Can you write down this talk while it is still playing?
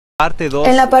Parte 2.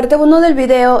 En la parte 1 del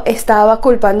video estaba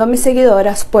culpando a mis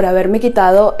seguidoras por haberme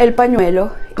quitado el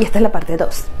pañuelo. Y esta es la parte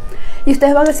 2. Y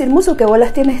ustedes van a decir, Musu, ¿qué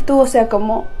bolas tienes tú? O sea,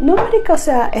 como, no, marica, o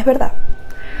sea, es verdad.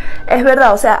 Es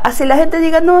verdad, o sea, así la gente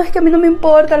diga, no, es que a mí no me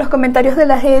importa los comentarios de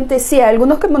la gente. Sí, hay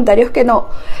algunos comentarios que no.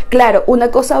 Claro, una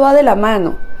cosa va de la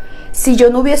mano. Si yo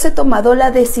no hubiese tomado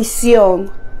la decisión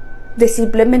de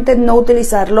simplemente no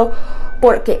utilizarlo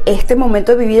porque este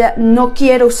momento de mi vida no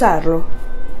quiero usarlo,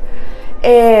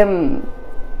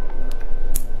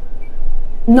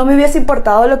 no me hubiese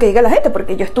importado lo que diga la gente,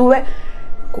 porque yo estuve,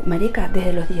 marica,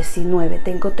 desde los 19,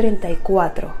 tengo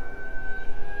 34.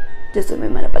 Yo soy muy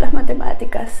mala para las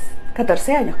matemáticas.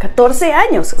 14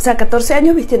 años, o sea, 14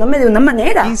 años vistiéndome de una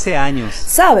manera. 15 años.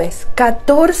 ¿Sabes?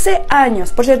 14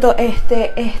 años. Por cierto,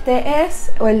 este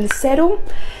es el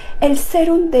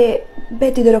serum de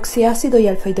beta-hidroxiácido y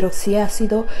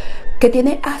alfa-hidroxiácido, que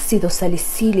tiene ácido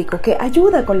salicílico, que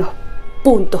ayuda con los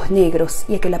puntos negros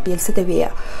y a que la piel se te vea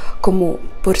como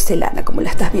porcelana, como la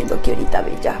estás viendo aquí ahorita,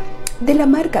 bella. De la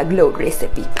marca Glow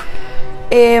Recipe.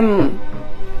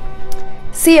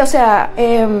 Sí, o sea,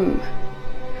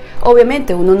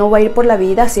 obviamente uno no va a ir por la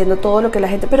vida haciendo todo lo que la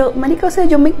gente, pero marica, o sea,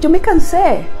 yo me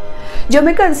cansé,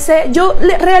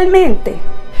 realmente,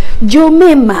 yo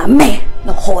me mamé,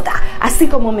 no joda, así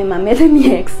como me mamé de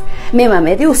mi ex, me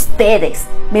mamé de ustedes,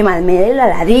 me mamé de la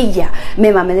ladilla,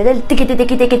 me mamé del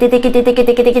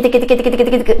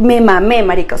me mamé,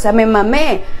 marica, o sea, me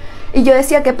mamé. Y yo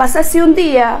decía, ¿qué pasa si un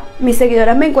día mis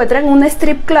seguidoras me encuentran en un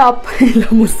strip club, en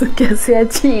LAMUSU que hace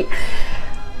allí?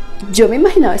 Yo me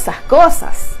imaginaba esas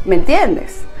cosas, ¿me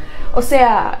entiendes? O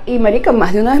sea, y marica,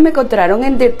 más de una vez me encontraron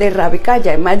en Rabica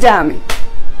allá en Miami,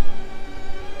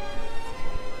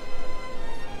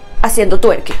 haciendo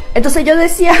twerking. Entonces yo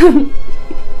decía,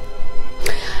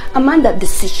 Amanda,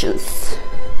 decisions.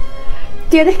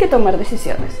 Tienes que tomar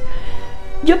decisiones.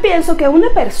 Yo pienso que una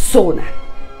persona,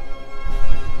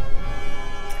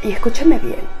 y escúchame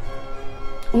bien,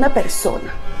 una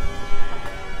persona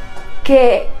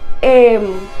que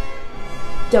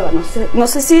ya va, no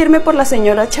sé si irme por la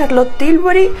señora Charlotte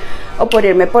Tilbury o por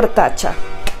irme por Tacha.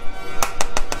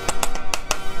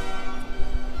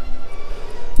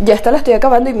 Ya esta la estoy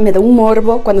acabando y me da un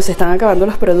morbo cuando se están acabando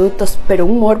los productos, pero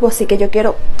un morbo, así que yo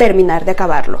quiero terminar de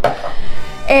acabarlo.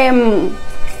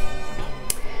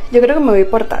 Yo creo que me voy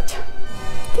por Tacha.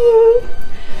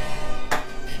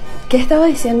 ¿Qué estaba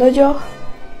diciendo yo?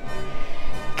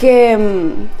 Que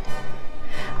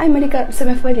ay, marica, se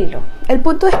me fue el hilo. El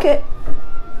punto es que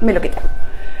me lo quité.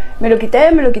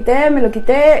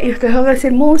 Y ustedes van a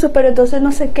decir, Musu, pero entonces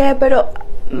no sé qué, pero,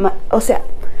 o sea,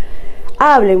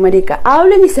 hablen, marica,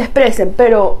 hablen y se expresen,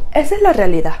 pero esa es la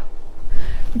realidad.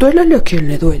 Duélale a quien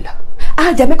le duela.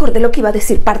 Ah, ya me acordé lo que iba a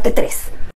decir, parte 3.